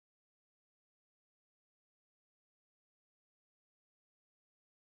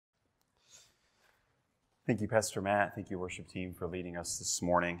Thank you, Pastor Matt. Thank you, worship team, for leading us this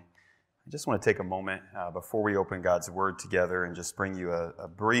morning. I just want to take a moment before we open God's Word together and just bring you a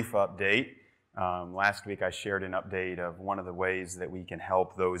brief update. Last week I shared an update of one of the ways that we can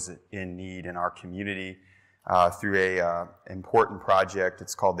help those in need in our community through a important project.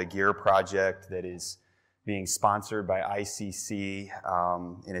 It's called the GEAR Project that is being sponsored by ICC,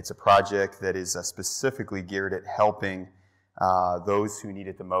 and it's a project that is specifically geared at helping those who need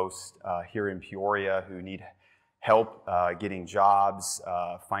it the most here in Peoria, who need help getting jobs,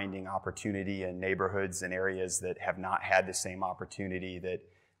 finding opportunity in neighborhoods and areas that have not had the same opportunity that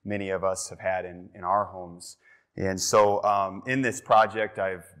many of us have had in our homes. And so in this project,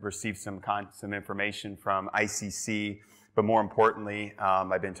 I've received some information from ICC, but more importantly,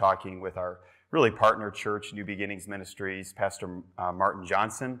 I've been talking with our really partner church, New Beginnings Ministries, Pastor Martin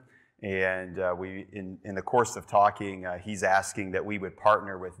Johnson. And in the course of talking, he's asking that we would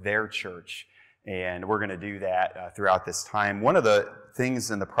partner with their church. And we're going to do that throughout this time. One of the things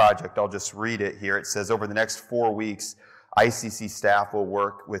in the project, I'll just read it here. It says, over the next 4 weeks, ICC staff will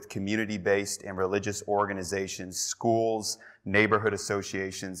work with community-based and religious organizations, schools, neighborhood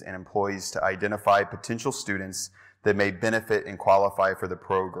associations, and employees to identify potential students that may benefit and qualify for the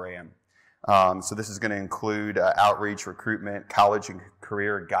program. So this is going to include outreach, recruitment, college and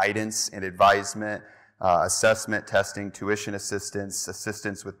career guidance and advisement, assessment, testing, tuition assistance,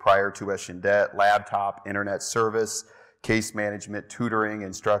 assistance with prior tuition debt, laptop, internet service, case management, tutoring,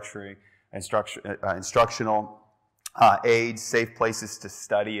 instructional aids, safe places to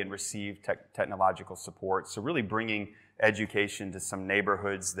study and receive technological support. So really bringing education to some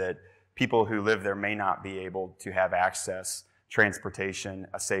neighborhoods that people who live there may not be able to have access, transportation,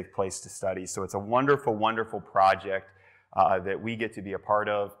 a safe place to study. So it's a wonderful, wonderful project that we get to be a part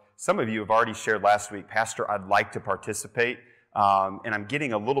of. Some of you have already shared last week, Pastor, I'd like to participate. And I'm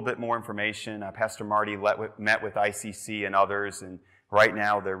getting a little bit more information. Pastor Marty met with ICC and others, and right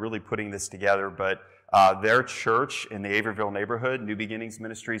now they're really putting this together. But their church in the Averville neighborhood, New Beginnings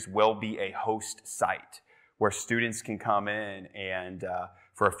Ministries, will be a host site where students can come in and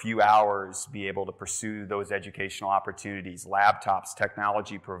for a few hours be able to pursue those educational opportunities, laptops,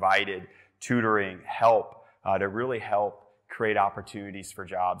 technology provided, tutoring, help to really help create opportunities for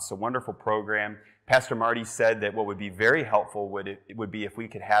jobs. So wonderful program. Pastor Marty said that what would be very helpful would be if we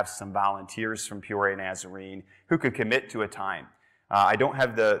could have some volunteers from Peoria Nazarene who could commit to a time. I don't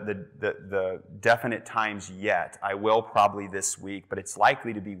have the definite times yet. I will probably this week, but it's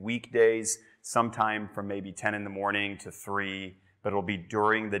likely to be weekdays, sometime from maybe 10 in the morning to 3, but it'll be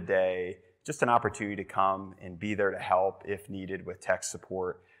during the day, just an opportunity to come and be there to help if needed with tech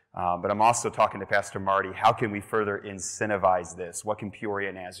support. But I'm also talking to Pastor Marty, how can we further incentivize this? What can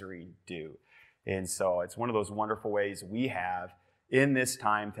Peoria Nazarene do? And so it's one of those wonderful ways we have in this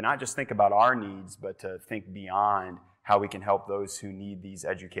time to not just think about our needs, but to think beyond how we can help those who need these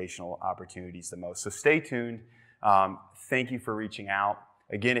educational opportunities the most. So stay tuned. Thank you for reaching out.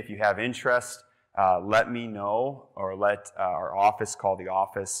 Again, if you have interest, let me know or let our office call the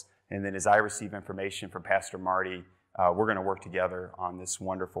office. And then as I receive information from Pastor Marty, we're going to work together on this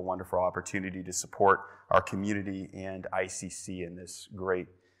wonderful, wonderful opportunity to support our community and ICC in this great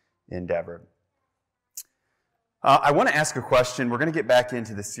endeavor. I want to ask a question. We're going to get back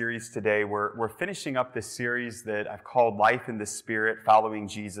into the series today. We're finishing up this series that I've called Life in the Spirit, Following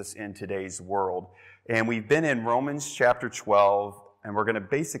Jesus in Today's World. And we've been in Romans chapter 12, and we're going to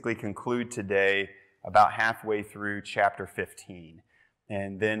basically conclude today about halfway through chapter 15.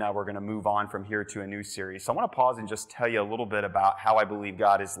 And then we're going to move on from here to a new series. So I want to pause and just tell you a little bit about how I believe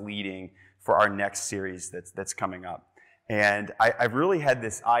God is leading for our next series that's coming up. And I've really had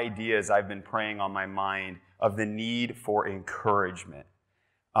this idea as I've been praying on my mind of the need for encouragement,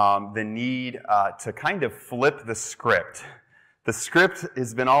 the need to kind of flip the script. The script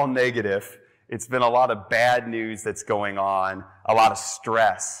has been all negative. It's been a lot of bad news that's going on, a lot of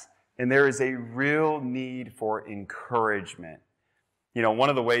stress. And there is a real need for encouragement. You know, one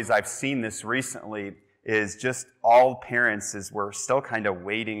of the ways I've seen this recently is just all parents is we're still kind of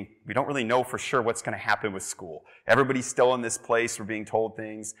waiting. We don't really know for sure what's going to happen with school. Everybody's still in this place. We're being told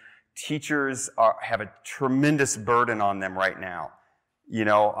things. Teachers have a tremendous burden on them right now. You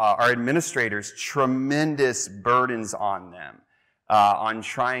know, our administrators, tremendous burdens on them on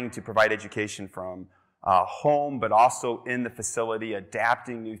trying to provide education from home, but also in the facility,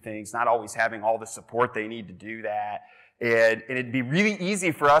 adapting new things, not always having all the support they need to do that. And it'd be really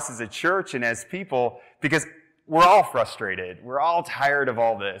easy for us as a church and as people, because we're all frustrated. We're all tired of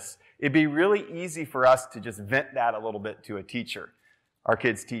all this. It'd be really easy for us to just vent that a little bit to a teacher, our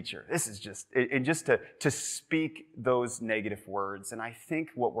kid's teacher. This is just to speak those negative words. And I think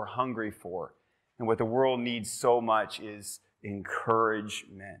what we're hungry for And what the world needs so much is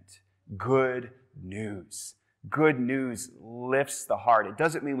encouragement. Good news. Good news lifts the heart. It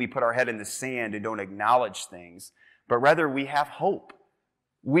doesn't mean we put our head in the sand and don't acknowledge things, but rather we have hope.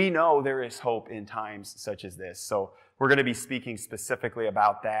 We know there is hope in times such as this. So we're going to be speaking specifically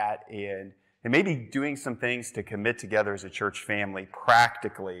about that and maybe doing some things to commit together as a church family,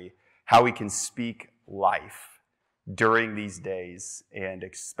 practically, how we can speak life during these days and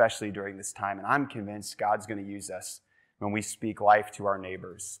especially during this time. And I'm convinced God's going to use us when we speak life to our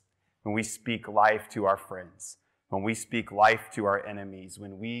neighbors, when we speak life to our friends, when we speak life to our enemies,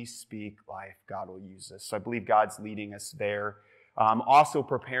 when we speak life, God will use us. So I believe God's leading us there. I'm also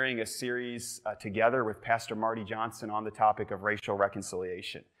preparing a series together with Pastor Marty Johnson on the topic of racial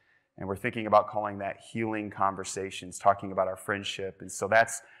reconciliation. And we're thinking about calling that Healing Conversations, talking about our friendship. And so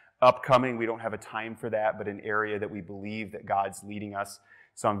that's upcoming. We don't have a time for that, but an area that we believe that God's leading us.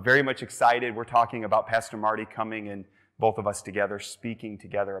 So I'm very much excited. We're talking about Pastor Marty coming and both of us together, speaking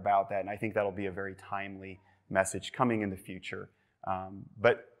together about that. And I think that'll be a very timely message coming in the future.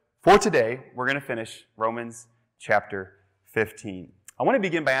 But for today, we're going to finish Romans chapter 15. I want to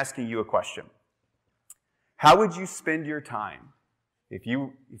begin by asking you a question. How would you spend your time if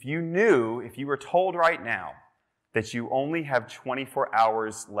you were told right now that you only have 24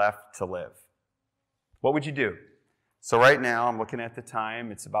 hours left to live? What would you do? So right now, I'm looking at the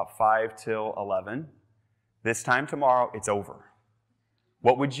time. It's about 5 till 11. This time tomorrow, it's over.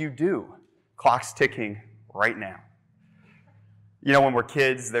 What would you do? Clock's ticking right now. You know, when we're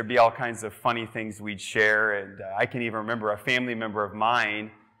kids, there'd be all kinds of funny things we'd share, and I can even remember a family member of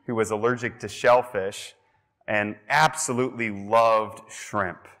mine who was allergic to shellfish and absolutely loved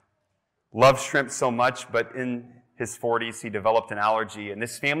shrimp. Loved shrimp so much, but in his 40s, he developed an allergy, and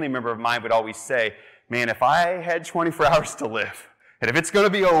this family member of mine would always say, man, if I had 24 hours to live, and if it's going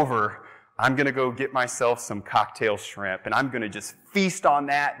to be over, I'm going to go get myself some cocktail shrimp, and I'm going to just feast on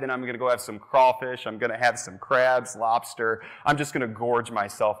that. Then I'm going to go have some crawfish. I'm going to have some crabs, lobster. I'm just going to gorge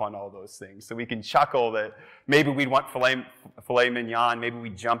myself on all those things. So we can chuckle that maybe we'd want filet mignon, maybe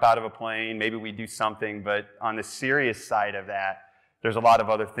we'd jump out of a plane, maybe we'd do something. But on the serious side of that, there's a lot of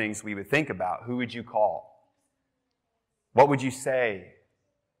other things we would think about. Who would you call? What would you say?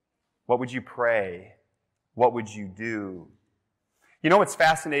 What would you pray? What would you do? You know what's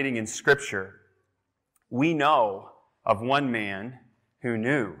fascinating in Scripture? We know of one man who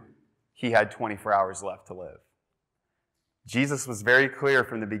knew he had 24 hours left to live. Jesus was very clear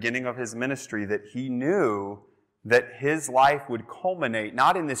from the beginning of his ministry that he knew that his life would culminate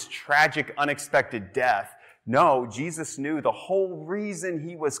not in this tragic, unexpected death. No, Jesus knew the whole reason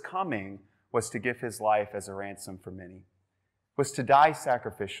he was coming was to give his life as a ransom for many, was to die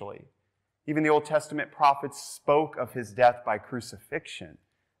sacrificially. Even the Old Testament prophets spoke of his death by crucifixion,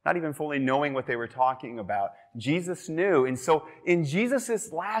 not even fully knowing what they were talking about. Jesus knew. And so in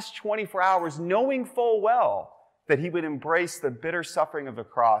Jesus' last 24 hours, knowing full well that he would embrace the bitter suffering of the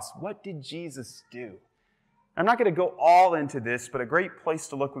cross, what did Jesus do? I'm not going to go all into this, but a great place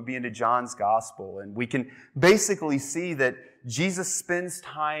to look would be into John's Gospel. And we can basically see that Jesus spends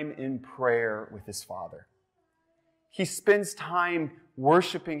time in prayer with his Father. He spends time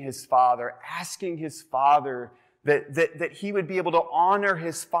worshiping his Father, asking his Father that he would be able to honor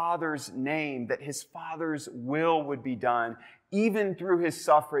his Father's name, that his Father's will would be done, even through his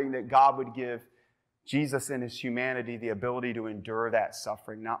suffering, that God would give Jesus in his humanity the ability to endure that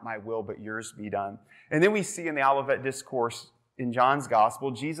suffering. Not my will, but yours be done. And then we see in the Olivet Discourse in John's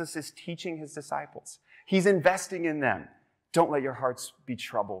Gospel, Jesus is teaching his disciples. He's investing in them. Don't let your hearts be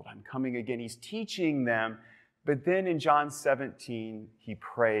troubled. I'm coming again. He's teaching them. But then in John 17, he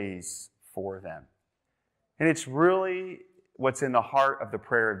prays for them. And it's really what's in the heart of the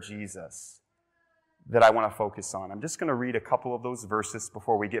prayer of Jesus that I want to focus on. I'm just going to read a couple of those verses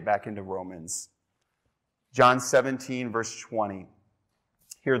before we get back into Romans. John 17, verse 20.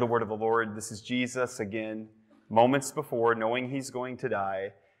 Hear the word of the Lord. This is Jesus again, moments before, knowing he's going to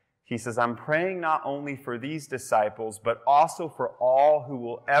die. He says, I'm praying not only for these disciples, but also for all who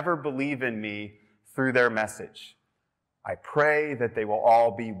will ever believe in me through their message. I pray that they will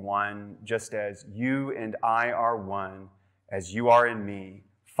all be one, just as you and I are one, as you are in me,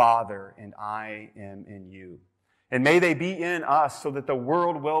 Father, and I am in you. And may they be in us so that the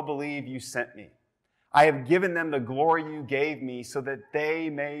world will believe you sent me. I have given them the glory you gave me so that they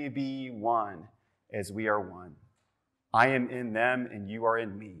may be one as we are one. I am in them and you are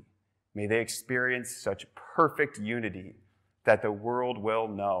in me. May they experience such perfect unity that the world will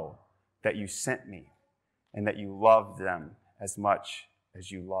know that you sent me and that you love them as much as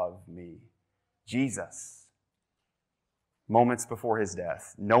you love me. Jesus, moments before his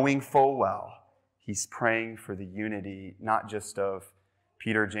death, knowing full well He's praying for the unity, not just of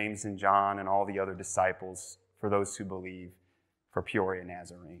Peter, James, and John and all the other disciples, for those who believe, for Peoria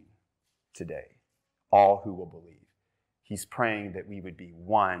Nazarene today, all who will believe. He's praying that we would be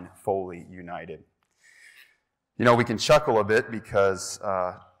one, fully united. You know, we can chuckle a bit because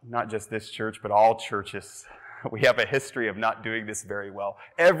not just this church, but all churches, we have a history of not doing this very well.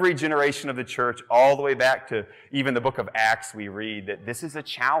 Every generation of the church, all the way back to even the book of Acts, we read that this is a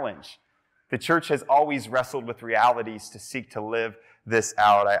challenge. The church has always wrestled with realities to seek to live this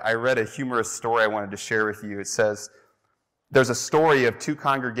out. I read a humorous story I wanted to share with you. It says, there's a story of two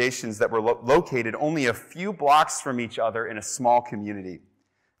congregations that were located only a few blocks from each other in a small community.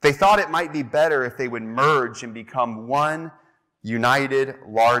 They thought it might be better if they would merge and become one united,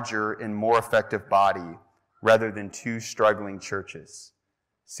 larger, and more effective body rather than two struggling churches.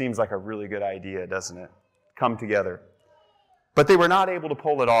 Seems like a really good idea, doesn't it? Come together. But they were not able to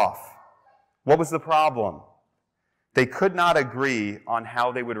pull it off. What was the problem? They could not agree on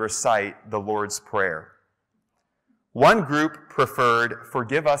how they would recite the Lord's Prayer. One group preferred,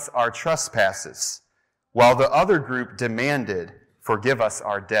 "Forgive us our trespasses," while the other group demanded, "Forgive us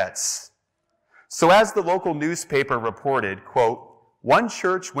our debts." So as the local newspaper reported, quote, "One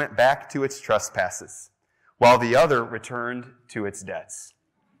church went back to its trespasses, while the other returned to its debts."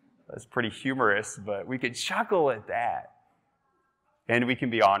 That's pretty humorous, but we could chuckle at that. And we can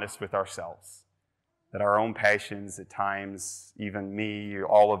be honest with ourselves, that our own passions at times, even me,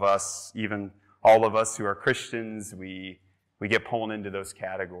 all of us, even all of us who are Christians, we get pulled into those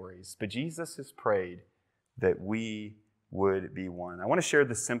categories. But Jesus has prayed that we would be one. I want to share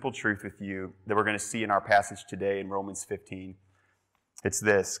the simple truth with you that we're going to see in our passage today in Romans 15. It's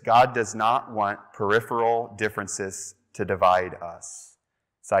this: God does not want peripheral differences to divide us.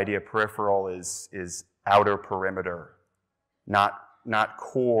 This idea of peripheral is outer perimeter, not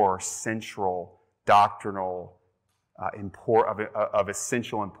core, central, doctrinal, of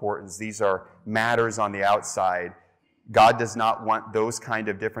essential importance. These are matters on the outside. God does not want those kind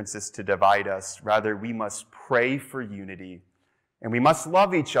of differences to divide us. Rather, we must pray for unity, and we must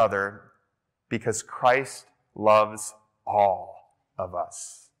love each other because Christ loves all of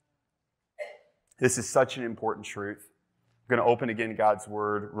us. This is such an important truth. I'm going to open again God's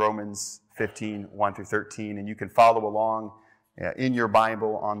Word, Romans 15, 1 through 13, and you can follow along in your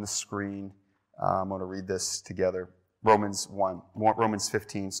Bible on the screen. I'm going to read this together. Romans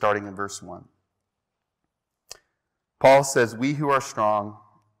 15, starting in verse 1. Paul says, "We who are strong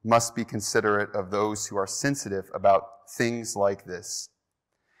must be considerate of those who are sensitive about things like this.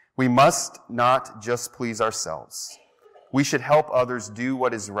 We must not just please ourselves. We should help others do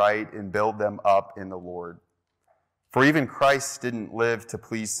what is right and build them up in the Lord. For even Christ didn't live to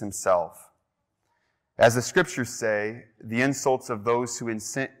please himself. As the scriptures say, the insults of those who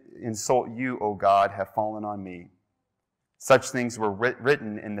insult you, O God, have fallen on me. Such things were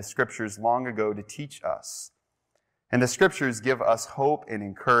written in the scriptures long ago to teach us. And the scriptures give us hope and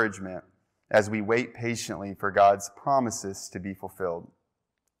encouragement as we wait patiently for God's promises to be fulfilled.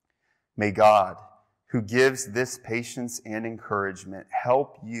 May God, who gives this patience and encouragement,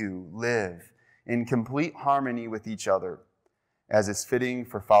 help you live in complete harmony with each other, as is fitting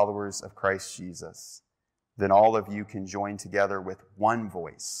for followers of Christ Jesus. Then all of you can join together with one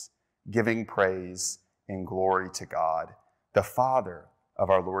voice, giving praise and glory to God, the Father of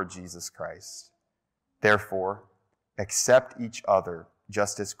our Lord Jesus Christ. Therefore, accept each other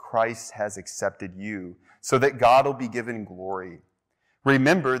just as Christ has accepted you, so that God will be given glory.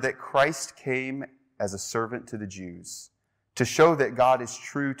 Remember that Christ came as a servant to the Jews, to show that God is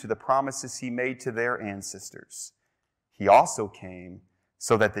true to the promises he made to their ancestors. He also came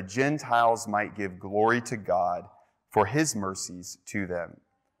so that the Gentiles might give glory to God for his mercies to them.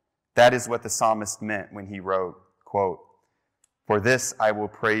 That is what the psalmist meant when he wrote, quote, "For this I will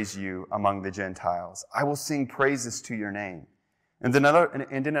praise you among the Gentiles. I will sing praises to your name." And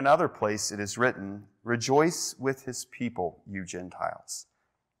in another place it is written, "Rejoice with his people, you Gentiles."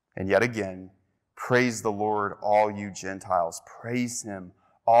 And yet again, "Praise the Lord, all you Gentiles. Praise him,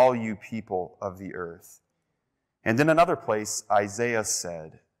 all you people of the earth." And in another place, Isaiah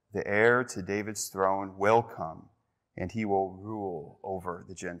said, "The heir to David's throne will come, and he will rule over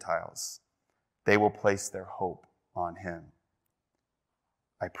the Gentiles. They will place their hope on him."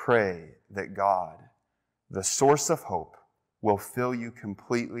 I pray that God, the source of hope, will fill you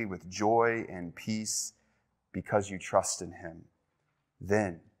completely with joy and peace because you trust in him.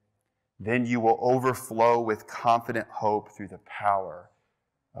 Then you will overflow with confident hope through the power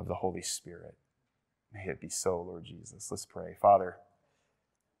of the Holy Spirit. May it be so, Lord Jesus. Let's pray. Father,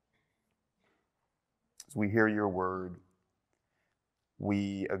 as we hear your word,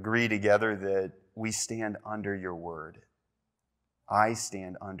 we agree together that we stand under your word. I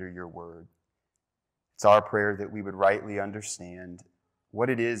stand under your word. It's our prayer that we would rightly understand what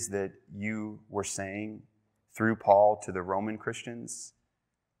it is that you were saying through Paul to the Roman Christians.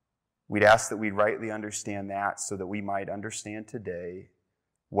 We'd ask that we'd rightly understand that so that we might understand today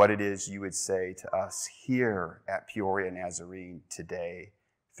what it is you would say to us here at Peoria Nazarene today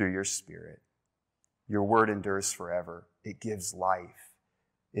through your Spirit. Your word endures forever. It gives life.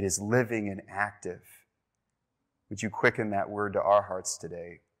 It is living and active. Would you quicken that word to our hearts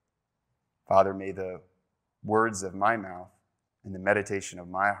today? Father, may the words of my mouth and the meditation of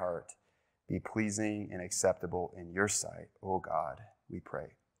my heart be pleasing and acceptable in your sight, O God, we pray.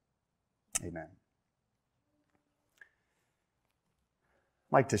 Amen.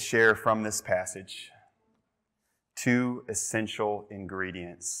 I'd like to share from this passage 2 essential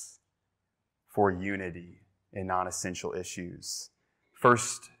ingredients for unity in non-essential issues.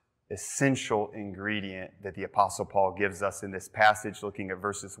 First essential ingredient that the Apostle Paul gives us in this passage, looking at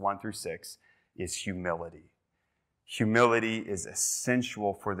verses 1 through 6, is humility. Humility is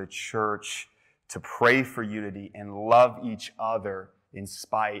essential for the church to pray for unity and love each other in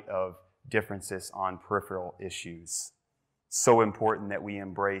spite of differences on peripheral issues. So important that we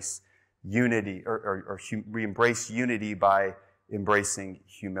embrace unity, we embrace unity by embracing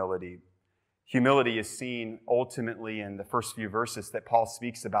humility. Humility is seen ultimately in the first few verses that Paul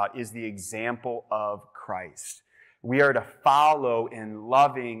speaks about is the example of Christ. We are to follow in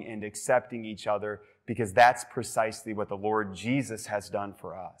loving and accepting each other because that's precisely what the Lord Jesus has done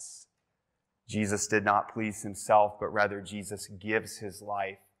for us. Jesus did not please himself, but rather Jesus gives his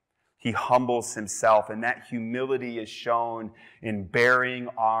life. He humbles himself, and that humility is shown in bearing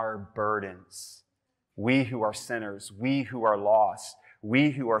our burdens. We who are sinners, we who are lost, we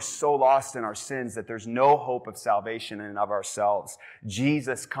who are so lost in our sins that there's no hope of salvation in and of ourselves.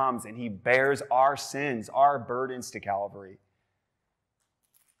 Jesus comes and he bears our sins, our burdens to Calvary,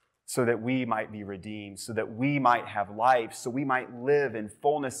 so that we might be redeemed, so that we might have life, so we might live in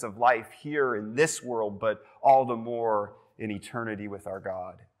fullness of life here in this world, but all the more in eternity with our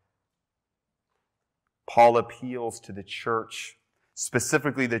God. Paul appeals to the church,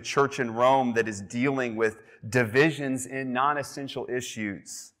 specifically the church in Rome that is dealing with divisions in non-essential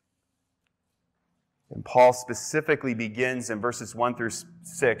issues. And Paul specifically begins in verses 1 through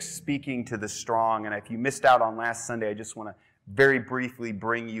 6, speaking to the strong. And if you missed out on last Sunday, I just want to very briefly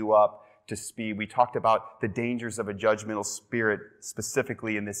bring you up to speed. We talked about the dangers of a judgmental spirit,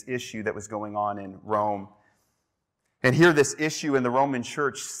 specifically in this issue that was going on in Rome. And here this issue in the Roman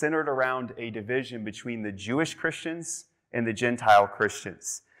church centered around a division between the Jewish Christians and the Gentile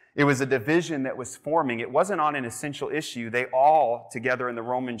Christians. It was a division that was forming. It wasn't on an essential issue. They all, together in the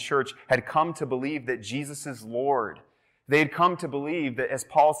Roman church, had come to believe that Jesus is Lord. They had come to believe that, as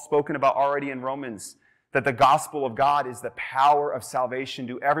Paul's spoken about already in Romans, that the gospel of God is the power of salvation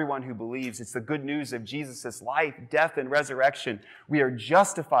to everyone who believes. It's the good news of Jesus' life, death, and resurrection. We are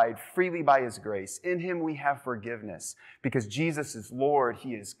justified freely by his grace. In him we have forgiveness because Jesus is Lord.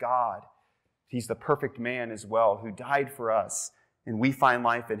 He is God. He's the perfect man as well who died for us, and we find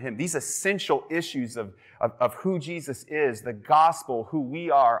life in him. These essential issues of who Jesus is, the gospel, who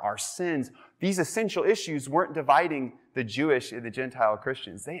we are, our sins, these essential issues weren't dividing the Jewish and the Gentile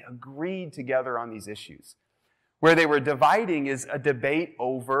Christians. They agreed together on these issues. Where they were dividing is a debate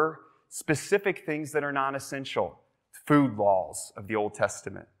over specific things that are non-essential, food laws of the Old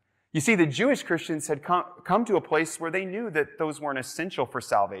Testament. You see, the Jewish Christians had come to a place where they knew that those weren't essential for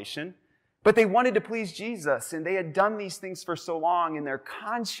salvation, but they wanted to please Jesus, and they had done these things for so long, and their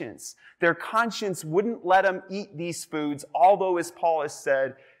conscience wouldn't let them eat these foods, although, as Paul has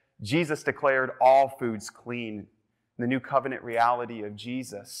said, Jesus declared all foods clean. The new covenant reality of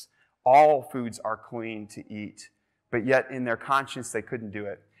Jesus, all foods are clean to eat, but yet in their conscience they couldn't do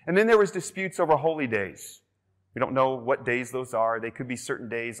it. And then there was disputes over holy days. We don't know what days those are. They could be certain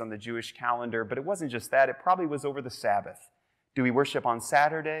days on the Jewish calendar, but it wasn't just that. It probably was over the Sabbath. Do we worship on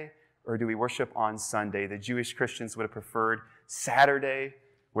Saturday or do we worship on Sunday? The Jewish Christians would have preferred Saturday,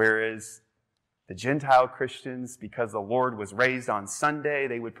 whereas the Gentile Christians, because the Lord was raised on Sunday,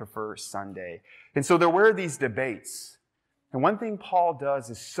 they would prefer Sunday. And so there were these debates. And one thing Paul does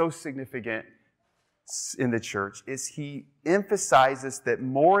is so significant in the church is he emphasizes that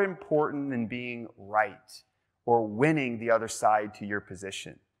more important than being right or winning the other side to your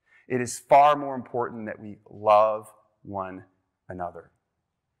position, it is far more important that we love one another.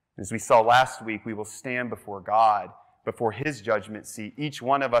 As we saw last week, we will stand before God, before his judgment seat. Each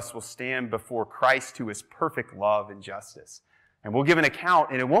one of us will stand before Christ, who is perfect love and justice. And we'll give an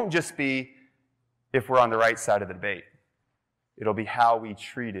account, and it won't just be if we're on the right side of the debate. It'll be how we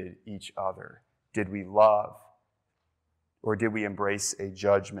treated each other Did we love? Or did we embrace a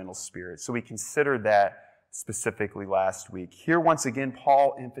judgmental spirit? So we considered that specifically last week. Here, once again,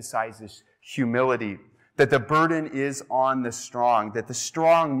 Paul emphasizes humility, that the burden is on the strong, that the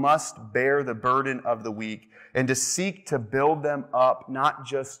strong must bear the burden of the weak, and to seek to build them up, not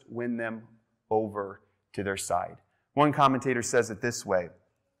just win them over to their side. One commentator says it this way: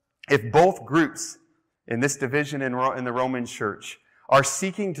 if both groups in this division in the Roman church are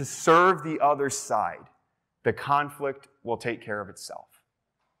seeking to serve the other side, the conflict will take care of itself.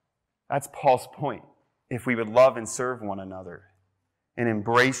 That's Paul's point. If we would love and serve one another and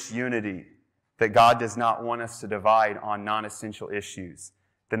embrace unity, that God does not want us to divide on non-essential issues,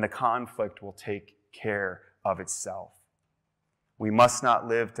 then the conflict will take care of itself. We must not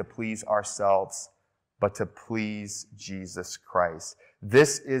live to please ourselves, but to please Jesus Christ.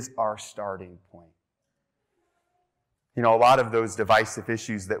 This is our starting point. You know, a lot of those divisive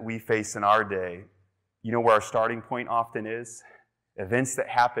issues that we face in our day, you know where our starting point often is? Events that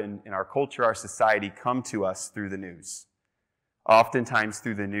happen in our culture, our society, come to us through the news. Oftentimes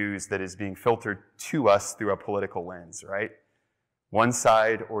through the news that is being filtered to us through a political lens, right? One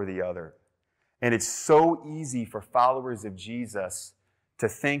side or the other. And it's so easy for followers of Jesus to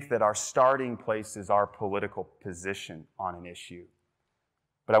think that our starting place is our political position on an issue.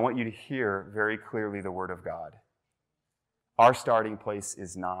 But I want you to hear very clearly the Word of God. Our starting place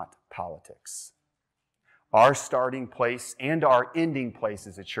is not politics. Our starting place and our ending place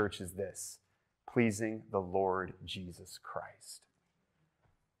as a church is this: pleasing the Lord Jesus Christ.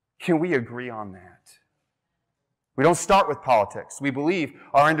 Can we agree on that? We don't start with politics. We believe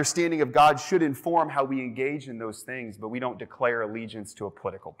our understanding of God should inform how we engage in those things, but we don't declare allegiance to a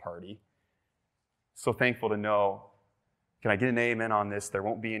political party. So thankful to know, can I get an amen on this? There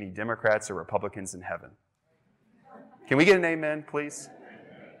won't be any Democrats or Republicans in heaven. Can we get an amen, please?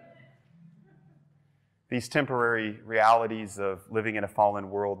 These temporary realities of living in a fallen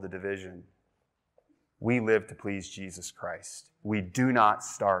world, the division, we live to please Jesus Christ. We do not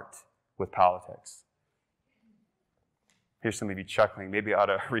start with politics. Here's some of you chuckling. Maybe I ought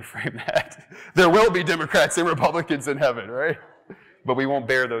to reframe that. There will be Democrats and Republicans in heaven, right? But we won't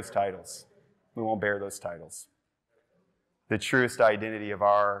bear those titles. We won't bear those titles. The truest identity of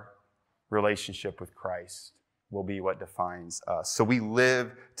our relationship with Christ will be what defines us. So we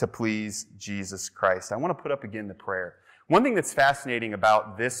live to please Jesus Christ. I want to put up again the prayer. One thing that's fascinating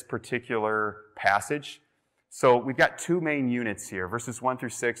about this particular passage, so we've got two main units here, verses 1 through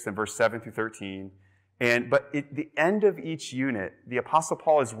 6 and verse 7 through 13. But at the end of each unit, the Apostle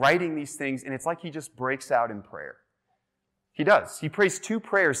Paul is writing these things, and it's like he just breaks out in prayer. He does. He prays two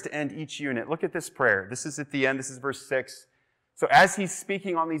prayers to end each unit. Look at this prayer. This is at the end. This is verse 6. So as he's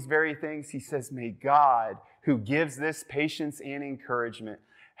speaking on these very things, he says, may God, who gives this patience and encouragement,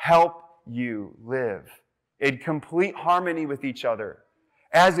 help you live in complete harmony with each other,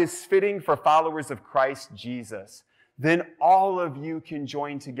 as is fitting for followers of Christ Jesus. Then all of you can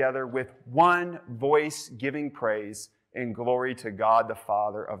join together with one voice giving praise and glory to God the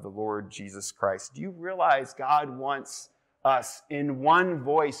Father of the Lord Jesus Christ. Do you realize God wants us in one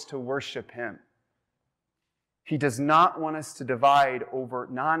voice to worship Him? He does not want us to divide over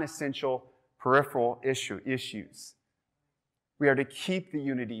non-essential peripheral issues. We are to keep the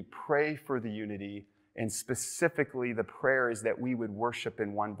unity, pray for the unity, and specifically the prayer is that we would worship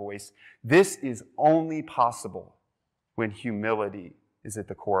in one voice. This is only possible when humility is at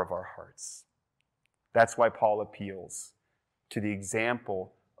the core of our hearts. That's why Paul appeals to the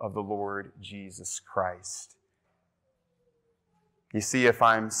example of the Lord Jesus Christ. You see, if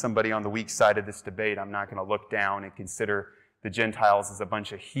I'm somebody on the weak side of this debate, I'm not going to look down and consider the Gentiles as a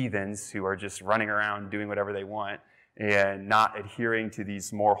bunch of heathens who are just running around doing whatever they want and not adhering to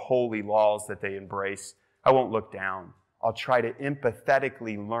these more holy laws that they embrace. I won't look down. I'll try to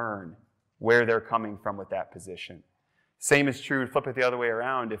empathetically learn where they're coming from with that position. Same is true, flip it the other way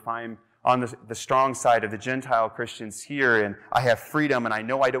around. If I'm on the strong side of the Gentile Christians here and I have freedom and I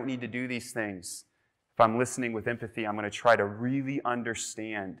know I don't need to do these things, if I'm listening with empathy, I'm going to try to really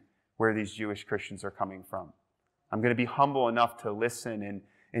understand where these Jewish Christians are coming from. I'm going to be humble enough to listen.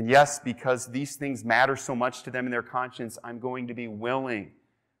 And yes, because these things matter so much to them in their conscience, I'm going to be willing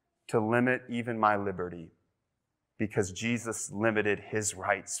to limit even my liberty because Jesus limited His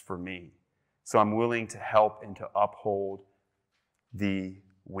rights for me. So I'm willing to help and to uphold the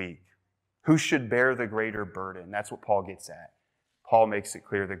weak. Who should bear the greater burden? That's what Paul gets at. Paul makes it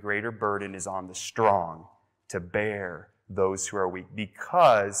clear the greater burden is on the strong to bear those who are weak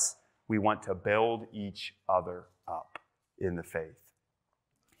because we want to build each other up in the faith.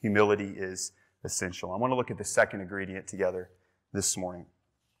 Humility is essential. I want to look at the second ingredient together this morning.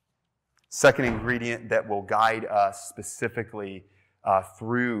 Second ingredient that will guide us specifically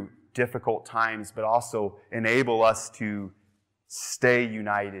through difficult times, but also enable us to stay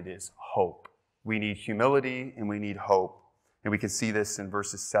united, is hope. We need humility and we need hope. And we can see this in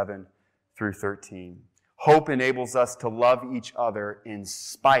verses 7 through 13. Hope enables us to love each other in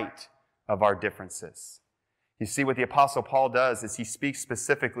spite of our differences. You see, what the Apostle Paul does is he speaks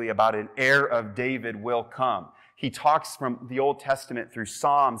specifically about an heir of David will come. He talks from the Old Testament through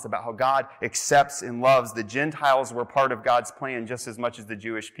Psalms about how God accepts and loves. The Gentiles were part of God's plan just as much as the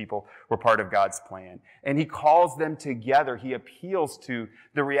Jewish people were part of God's plan. And he calls them together. He appeals to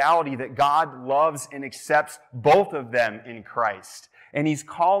the reality that God loves and accepts both of them in Christ. And he's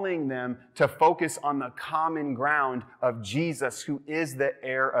calling them to focus on the common ground of Jesus, who is the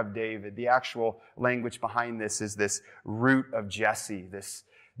heir of David. The actual language behind this is this root of Jesse.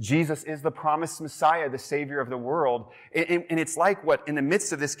 Jesus is the promised Messiah, the Savior of the world. And it's like what, in the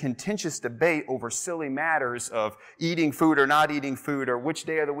midst of this contentious debate over silly matters of eating food or not eating food or which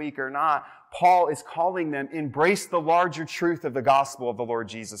day of the week or not, Paul is calling them, embrace the larger truth of the gospel of the Lord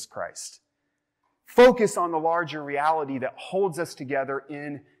Jesus Christ. Focus on the larger reality that holds us together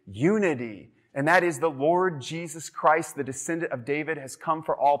in unity. And that is the Lord Jesus Christ, the descendant of David, has come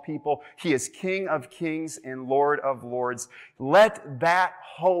for all people. He is King of kings and Lord of lords. Let that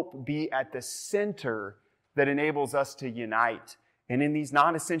hope be at the center that enables us to unite. And in these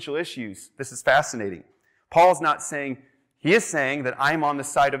non-essential issues, this is fascinating. Paul's not saying, he is saying that I'm on the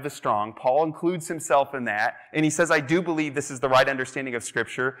side of the strong. Paul includes himself in that. And he says, I do believe this is the right understanding of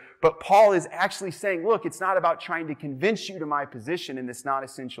Scripture. But Paul is actually saying, look, it's not about trying to convince you to my position in this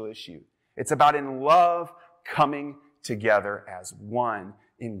non-essential issue. It's about in love coming together as one,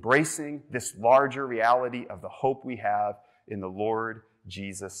 embracing this larger reality of the hope we have in the Lord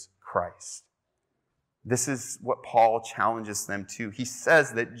Jesus Christ. This is what Paul challenges them to. He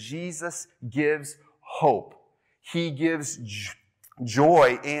says that Jesus gives hope. He gives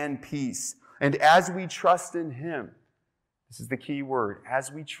joy and peace. And as we trust in Him, this is the key word,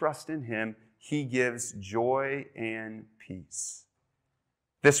 as we trust in Him, He gives joy and peace.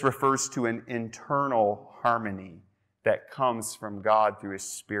 This refers to an internal harmony that comes from God through His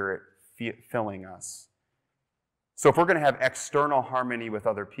Spirit filling us. So if we're going to have external harmony with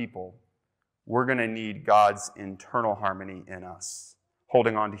other people, we're going to need God's internal harmony in us,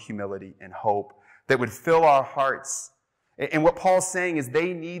 holding on to humility and hope that would fill our hearts. And what Paul's saying is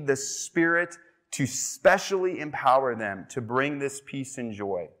they need the Spirit to specially empower them to bring this peace and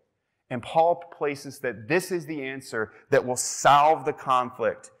joy. And Paul places that this is the answer that will solve the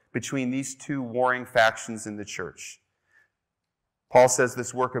conflict between these two warring factions in the church. Paul says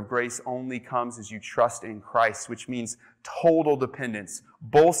this work of grace only comes as you trust in Christ, which means total dependence.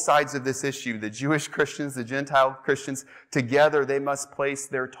 Both sides of this issue, the Jewish Christians, the Gentile Christians, together they must place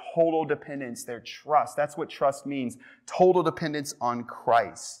their total dependence, their trust. That's what trust means. Total dependence on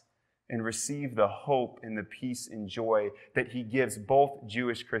Christ, and receive the hope and the peace and joy that He gives both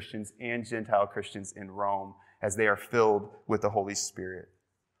Jewish Christians and Gentile Christians in Rome as they are filled with the Holy Spirit.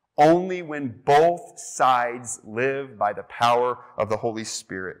 Only when both sides live by the power of the Holy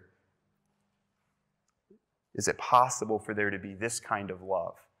Spirit is it possible for there to be this kind of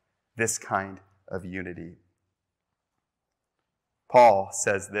love, this kind of unity. Paul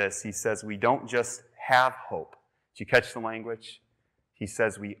says this. He says we don't just have hope. Did you catch the language? He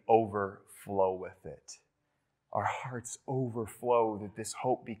says we overflow with it. Our hearts overflow, that this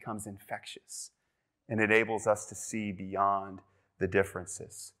hope becomes infectious and enables us to see beyond the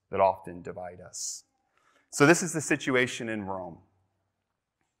differences that often divide us. So this is the situation in Rome.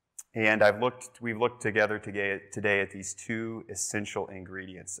 And we've looked together today at these two essential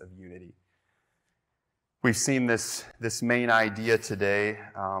ingredients of unity. We've seen this main idea today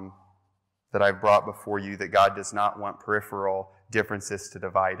that I've brought before you, that God does not want peripheral differences to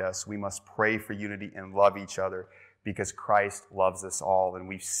divide us. We must pray for unity and love each other because Christ loves us all. And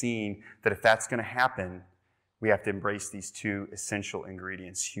we've seen that if that's going to happen, we have to embrace these two essential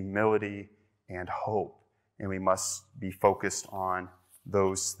ingredients, humility and hope. And we must be focused on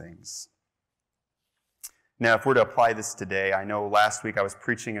those things. Now, if we're to apply this today, I know last week I was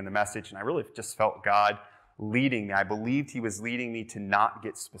preaching in the message and I really just felt God leading me. I believed He was leading me to not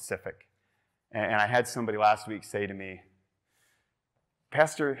get specific. And I had somebody last week say to me,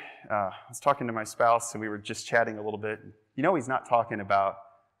 Pastor, I was talking to my spouse and we were just chatting a little bit. You know, he's not talking about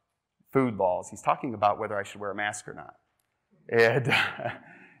food laws. He's talking about whether I should wear a mask or not.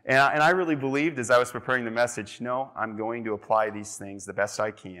 And I really believed as I was preparing the message, no, I'm going to apply these things the best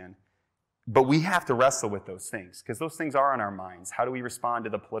I can But we have to wrestle with those things because those things are on our minds. How do we respond to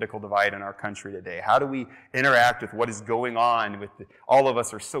the political divide in our country today? How do we interact with what is going on? All of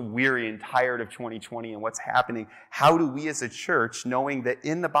us are so weary and tired of 2020 and what's happening. How do we as a church, knowing that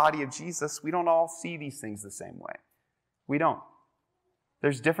in the body of Jesus, we don't all see these things the same way? We don't.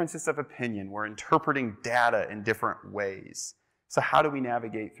 There's differences of opinion. We're interpreting data in different ways. So how do we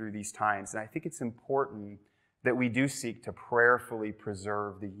navigate through these times? And I think it's important that we do seek to prayerfully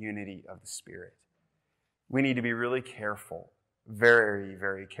preserve the unity of the Spirit. We need to be really careful, very,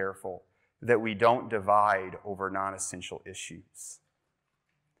 very careful, that we don't divide over non-essential issues.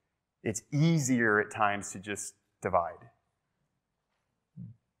 It's easier at times to just divide.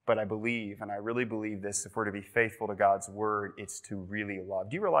 But I believe, and I really believe this, if we're to be faithful to God's word, it's to really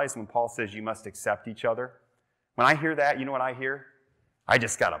love. Do you realize when Paul says you must accept each other? When I hear that, you know what I hear? I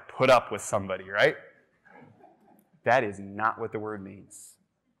just got to put up with somebody, right? That is not what the word means.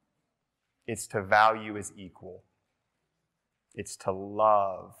 It's to value as equal. It's to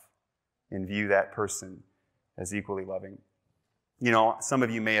love and view that person as equally loving. You know, some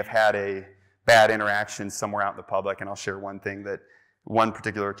of you may have had a bad interaction somewhere out in the public, and I'll share one thing that one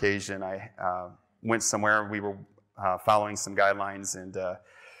particular occasion I went somewhere, we were following some guidelines, and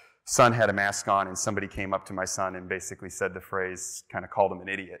son had a mask on, and somebody came up to my son and basically said the phrase, kind of called him an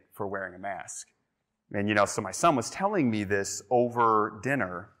idiot for wearing a mask. And, you know, so my son was telling me this over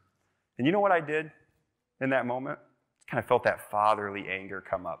dinner. And you know what I did in that moment? Kind of felt that fatherly anger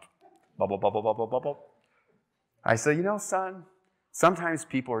come up. Bubble, bubble, bubble, bubble. I said, you know, son, sometimes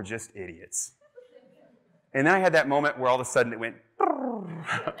people are just idiots. And then I had that moment where all of a sudden it went,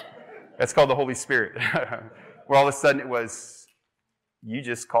 that's called the Holy Spirit. Where all of a sudden it was, you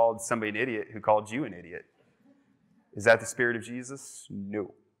just called somebody an idiot who called you an idiot. Is that the Spirit of Jesus?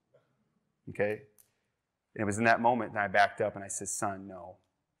 No. Okay? And it was in that moment that I backed up and I said, son, no,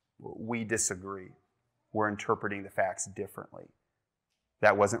 we disagree. We're interpreting the facts differently.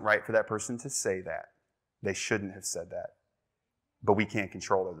 That wasn't right for that person to say that. They shouldn't have said that. But we can't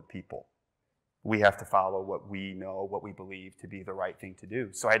control other people. We have to follow what we know, what we believe to be the right thing to do.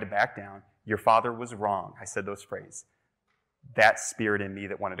 So I had to back down. Your father was wrong. I said those phrases. That spirit in me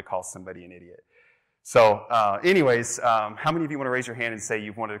that wanted to call somebody an idiot. So anyways, how many of you want to raise your hand and say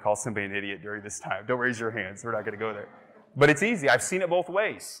you've wanted to call somebody an idiot during this time? Don't raise your hands. We're not going to go there. But it's easy. I've seen it both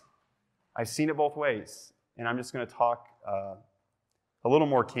ways. I've seen it both ways. And I'm just going to talk a little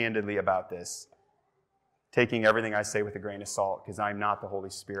more candidly about this, taking everything I say with a grain of salt, because I'm not the Holy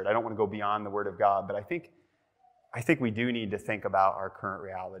Spirit. I don't want to go beyond the Word of God, but I think we do need to think about our current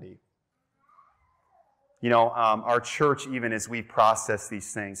reality. You know, our church, even as we process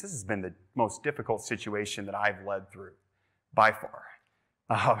these things, this has been the most difficult situation that I've led through, by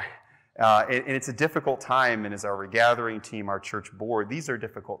far. And it's a difficult time, and as our regathering team, our church board, these are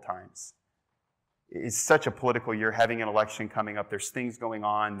difficult times. It's such a political year, having an election coming up. There's things going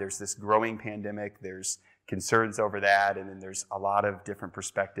on. There's this growing pandemic. There's concerns over that, and then there's a lot of different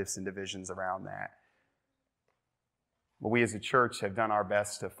perspectives and divisions around that. But we as a church have done our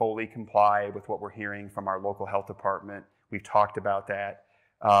best to fully comply with what we're hearing from our local health department. We've talked about that.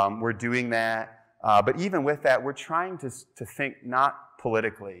 We're doing that. But even with that, we're trying to think not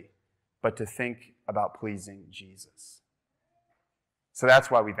politically, but to think about pleasing Jesus. So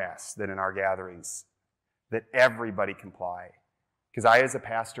that's why we've asked that in our gatherings, that everybody comply. Because I, as a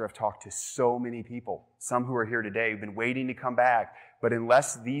pastor, have talked to so many people, some who are here today, who've been waiting to come back. But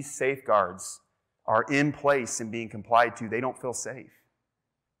unless these safeguards are in place and being complied to, they don't feel safe.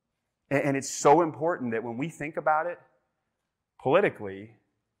 And it's so important that when we think about it politically,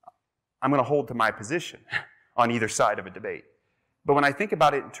 I'm going to hold to my position on either side of a debate. But when I think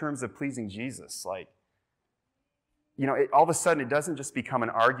about it in terms of pleasing Jesus, like, you know, all of a sudden it doesn't just become an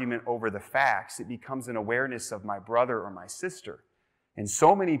argument over the facts. It becomes an awareness of my brother or my sister. And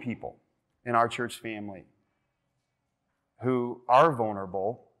so many people in our church family who are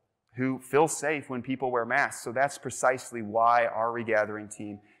vulnerable, who feel safe when people wear masks. So that's precisely why our regathering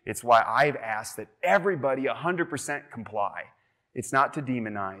team, it's why I've asked that everybody 100% comply. It's not to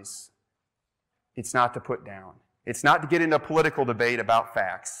demonize. It's not to put down. It's not to get into a political debate about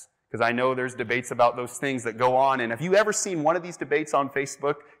facts, because I know there's debates about those things that go on. And have you ever seen one of these debates on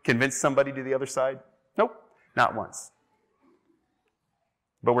Facebook convince somebody to the other side? Nope, not once.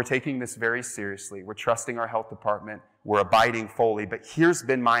 But we're taking this very seriously. We're trusting our health department. We're abiding fully. But here's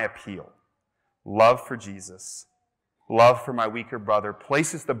been my appeal. Love for Jesus. Love for my weaker brother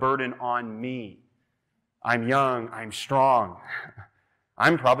places the burden on me. I'm young. I'm strong.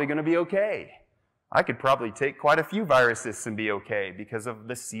 I'm probably going to be okay. I could probably take quite a few viruses and be okay because of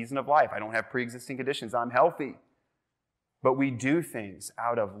this season of life. I don't have pre-existing conditions. I'm healthy. But we do things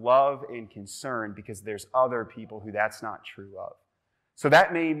out of love and concern because there's other people who that's not true of. So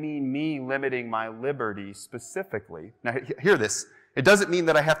that may mean me limiting my liberty specifically. Now, hear this. It doesn't mean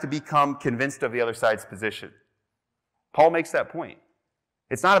that I have to become convinced of the other side's position. Paul makes that point.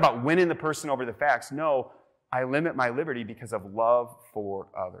 It's not about winning the person over the facts. No, I limit my liberty because of love for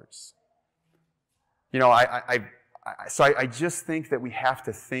others. You know, I just think that we have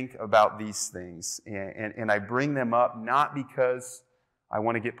to think about these things, and I bring them up not because I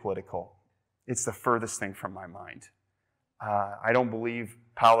want to get political. It's the furthest thing from my mind. I don't believe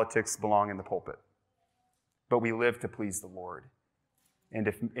politics belong in the pulpit, but we live to please the Lord. And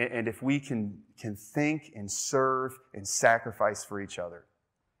if we can think and serve and sacrifice for each other,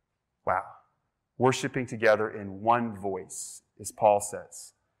 wow, worshiping together in one voice, as Paul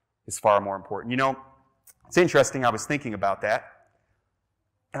says, is far more important. You know, it's interesting, I was thinking about that,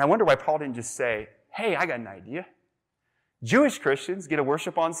 and I wonder why Paul didn't just say, hey, I got an idea. Jewish Christians get to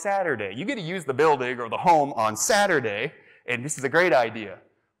worship on Saturday. You get to use the building or the home on Saturday, and this is a great idea.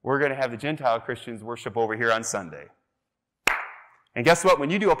 We're going to have the Gentile Christians worship over here on Sunday. And guess what? When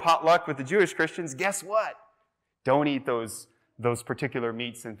you do a potluck with the Jewish Christians, guess what? Don't eat those particular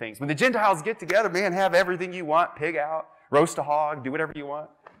meats and things. When the Gentiles get together, man, have everything you want, pig out, roast a hog, do whatever you want.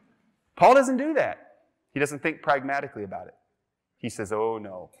 Paul doesn't do that. He doesn't think pragmatically about it. He says, oh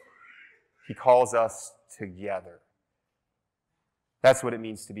no. He calls us together. That's what it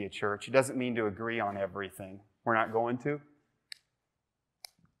means to be a church. It doesn't mean to agree on everything. We're not going to.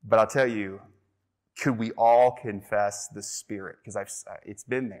 But I'll tell you, could we all confess the Spirit? Because it's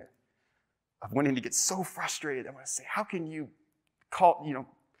been there. Of wanting to get so frustrated. I want to say, how can you call,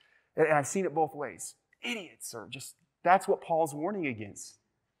 and I've seen it both ways. Idiots are just, that's what Paul's warning against.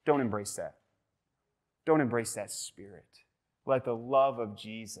 Don't embrace that. Don't embrace that spirit. Let the love of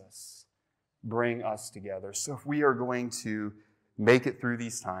Jesus bring us together. So if we are going to make it through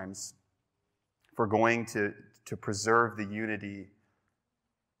these times, if we're going to preserve the unity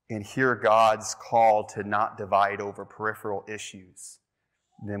and hear God's call to not divide over peripheral issues,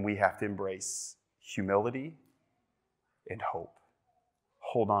 then we have to embrace humility and hope.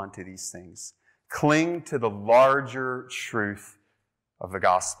 Hold on to these things. Cling to the larger truth of the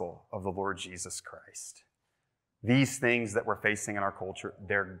gospel of the Lord Jesus Christ. These things that we're facing in our culture,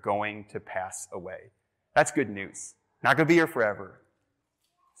 they're going to pass away. That's good news. Not going to be here forever.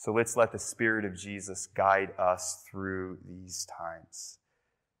 So let's let the Spirit of Jesus guide us through these times.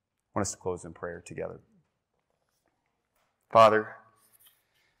 I want us to close in prayer together. Father,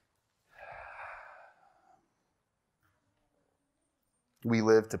 we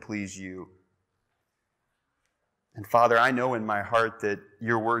live to please you. And Father, I know in my heart that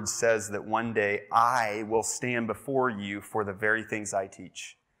your word says that one day I will stand before you for the very things I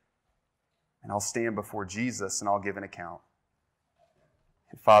teach. And I'll stand before Jesus and I'll give an account.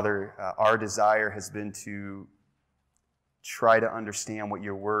 And Father, our desire has been to try to understand what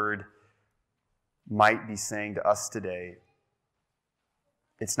your word might be saying to us today.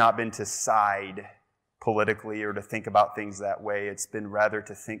 It's not been to side politically or to think about things that way. It's been rather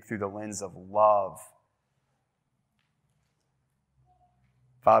to think through the lens of love.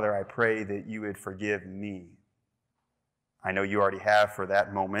 Father, I pray that you would forgive me. I know you already have for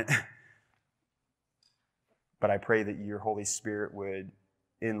that moment. But I pray that your Holy Spirit would,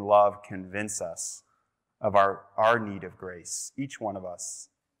 in love, convince us of our need of grace, each one of us.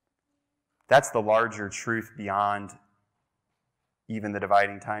 That's the larger truth beyond even the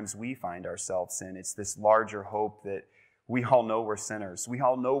dividing times we find ourselves in. It's this larger hope that we all know we're sinners. We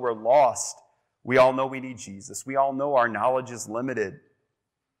all know we're lost. We all know we need Jesus. We all know our knowledge is limited.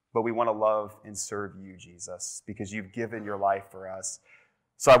 But we want to love and serve you, Jesus, because you've given your life for us.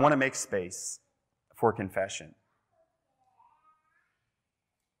 So I want to make space for confession.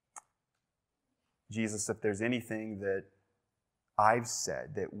 Jesus, if there's anything that I've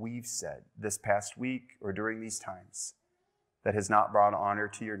said, that we've said this past week or during these times that has not brought honor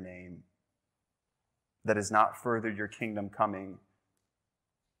to your name, that has not furthered your kingdom coming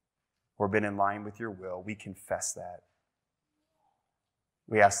or been in line with your will, we confess that.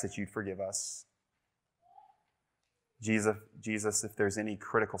 We ask that you'd forgive us. Jesus, if there's any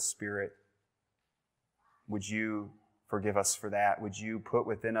critical spirit, would you forgive us for that? Would you put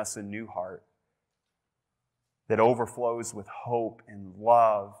within us a new heart that overflows with hope and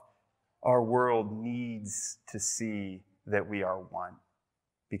love? Our world needs to see that we are one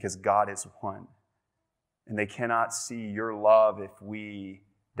because God is one. And they cannot see your love if we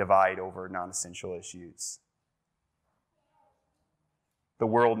divide over non-essential issues. The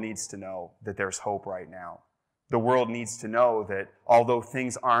world needs to know that there's hope right now. The world needs to know that although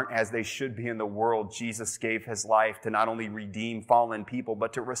things aren't as they should be in the world, Jesus gave his life to not only redeem fallen people,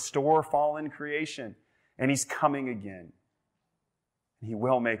 but to restore fallen creation. And he's coming again. He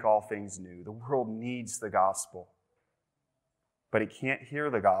will make all things new. The world needs the gospel, but it can't hear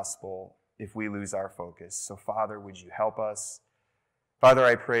the gospel if we lose our focus. So, Father, would you help us? Father,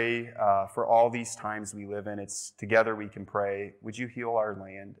 I pray for all these times we live in. It's together we can pray. Would you heal our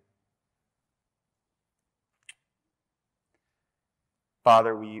land?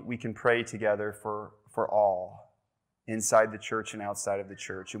 Father, we can pray together for all, inside the church and outside of the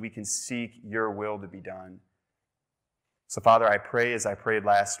church, and we can seek your will to be done. So, Father, I pray, as I prayed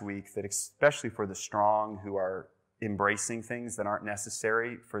last week, that especially for the strong who are embracing things that aren't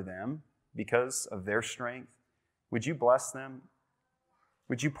necessary for them because of their strength, would you bless them?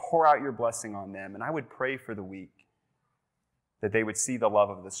 Would you pour out your blessing on them? And I would pray for the weak, that they would see the love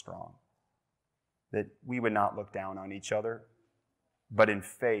of the strong, that we would not look down on each other, but in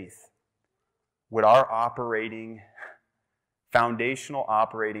faith, would our foundational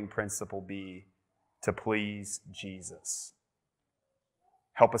operating principle be to please Jesus?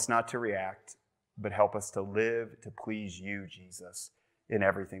 Help us not to react, but help us to live to please you, Jesus, in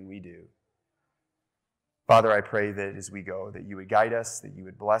everything we do. Father, I pray that as we go, that you would guide us, that you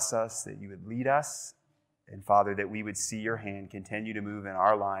would bless us, that you would lead us, and Father, that we would see your hand continue to move in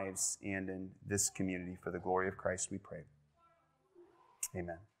our lives and in this community for the glory of Christ, we pray.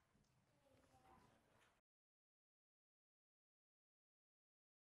 Amen.